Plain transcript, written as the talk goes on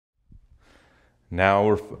Now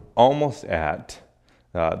we're almost at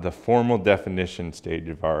the formal definition stage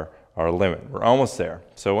of our limit. We're almost there.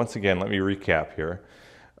 So once again, let me recap here.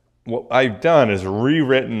 What I've done is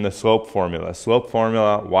rewritten the slope formula. Slope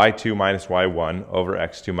formula, y2 minus y1 over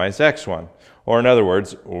x2 minus x1. Or in other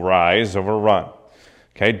words, rise over run.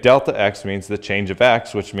 Okay, delta x means the change of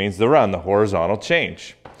x, which means the run, the horizontal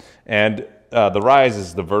change. And the rise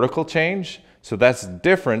is the vertical change. So that's the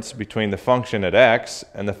difference between the function at x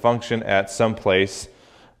and the function at some place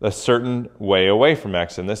a certain way away from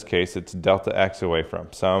x. In this case, it's delta x away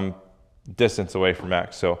from, some distance away from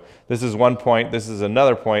x. So this is one point, this is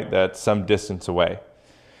another point that's some distance away.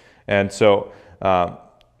 And so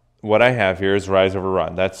what I have here is rise over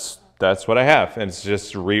run. That's what I have, and it's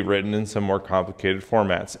just rewritten in some more complicated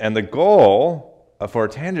formats. And the goal for a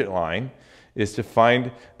tangent line is to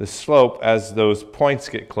find the slope as those points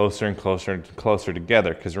get closer and closer and closer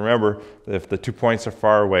together. Because remember, if the 2 points are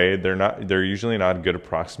far away, they're usually not a good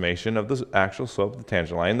approximation of the actual slope of the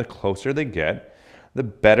tangent line. The closer they get, the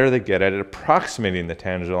better they get at approximating the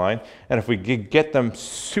tangent line. And if we get them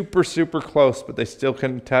super, super close, but they still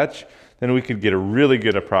couldn't touch, then we could get a really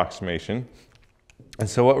good approximation. And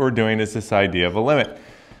so what we're doing is this idea of a limit.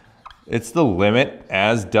 It's the limit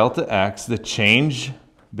as delta x, the change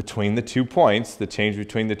between the 2 points, the change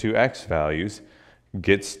between the two x values,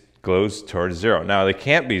 goes towards 0. Now they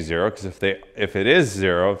can't be 0, because if it is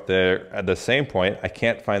 0, if they're at the same point, I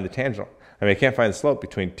can't find the tangent. I can't find the slope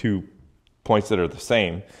between 2 points that are the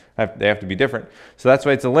same. They have to be different. So that's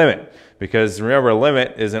why it's a limit. Because remember, a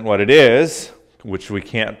limit isn't what it is, which we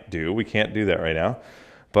can't do. We can't do that right now.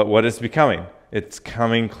 But what it's becoming. It's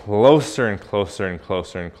coming closer and closer and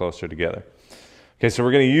closer and closer together. Okay, so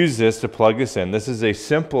we're going to use this to plug this in. This is a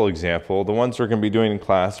simple example. The ones we're going to be doing in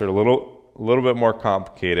class are a little bit more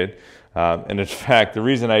complicated. And in fact, the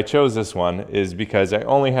reason I chose this one is because I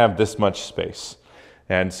only have this much space.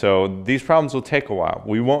 And so these problems will take a while.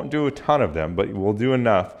 We won't do a ton of them, but we'll do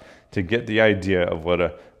enough to get the idea of what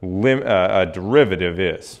a derivative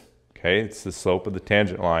is. Okay, it's the slope of the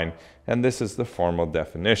tangent line, and this is the formal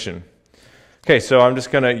definition. Okay, so I'm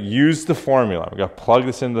just going to use the formula. I'm going to plug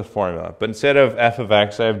this into the formula. But instead of f of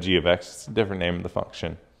x, I have g of x. It's a different name of the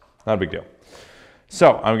function. Not a big deal.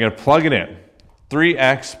 So I'm going to plug it in.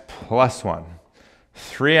 3x plus 1.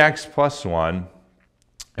 3x plus 1,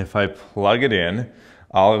 if I plug it in,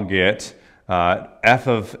 I'll get f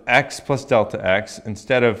of x plus delta x.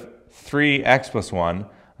 Instead of 3x plus 1,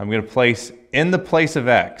 I'm going to place in the place of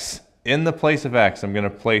x. In the place of x, I'm going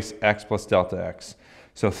to place x plus delta x.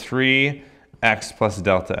 So 3x plus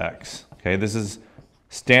delta x. Okay, this is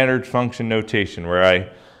standard function notation where I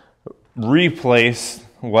replace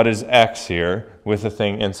what is x here with the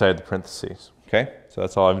thing inside the parentheses. Okay, so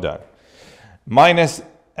that's all I've done. Minus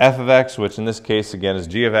f of x, which in this case again is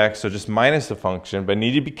g of x, so just minus the function, but I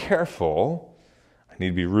need to be careful. I need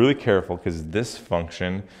to be really careful because this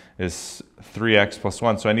function is 3x plus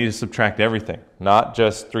 1, so I need to subtract everything, not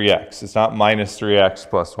just 3x. It's not minus 3x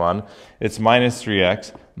plus 1, it's minus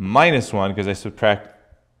 3x minus 1 because I subtract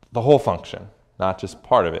the whole function, not just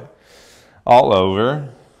part of it, all over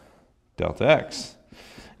delta x.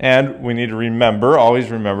 And we need to remember, always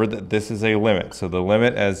remember that this is a limit. So the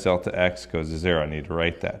limit as delta x goes to 0. I need to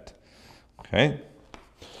write that. Okay.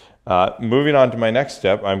 Moving on to my next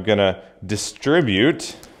step, I'm going to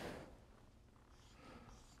distribute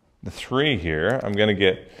the 3 here. I'm going to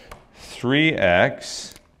get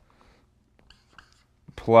 3x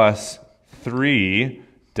plus 3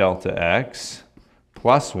 delta x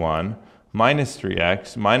plus 1 minus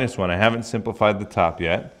 3x minus 1. I haven't simplified the top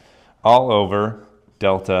yet. All over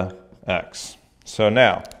delta x. So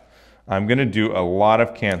now I'm going to do a lot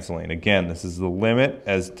of canceling. Again, this is the limit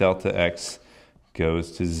as delta x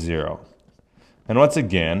goes to 0. And once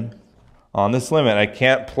again, on this limit, I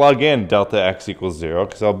can't plug in delta x equals 0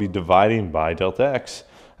 because I'll be dividing by delta x.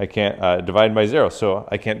 I can't divide by 0, so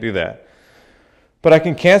I can't do that. But I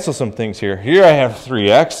can cancel some things here. Here I have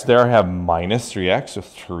 3x. There I have minus 3x. So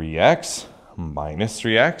 3x minus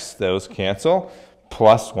 3x. Those cancel.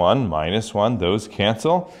 Plus 1 minus 1. Those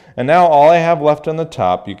cancel. And now all I have left on the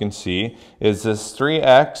top, you can see, is this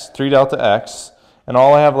 3x, 3 delta x. And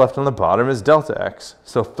all I have left on the bottom is delta x.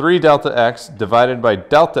 So 3 delta x divided by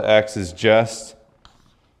delta x is just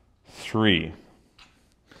 3.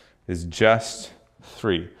 Is just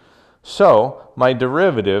 3. So my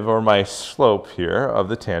derivative, or my slope here, of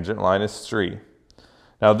the tangent line is 3.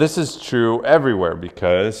 Now this is true everywhere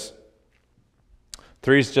because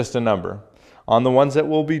 3 is just a number. On the ones that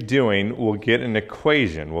we'll be doing, we'll get an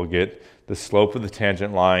equation. We'll get the slope of the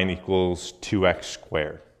tangent line equals 2x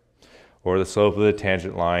squared. or the slope of the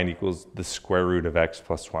tangent line equals the square root of x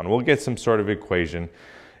plus 1. We'll get some sort of equation,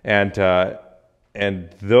 and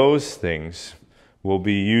those things we'll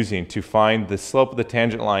be using to find the slope of the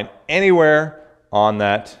tangent line anywhere on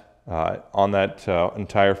that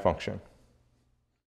entire function.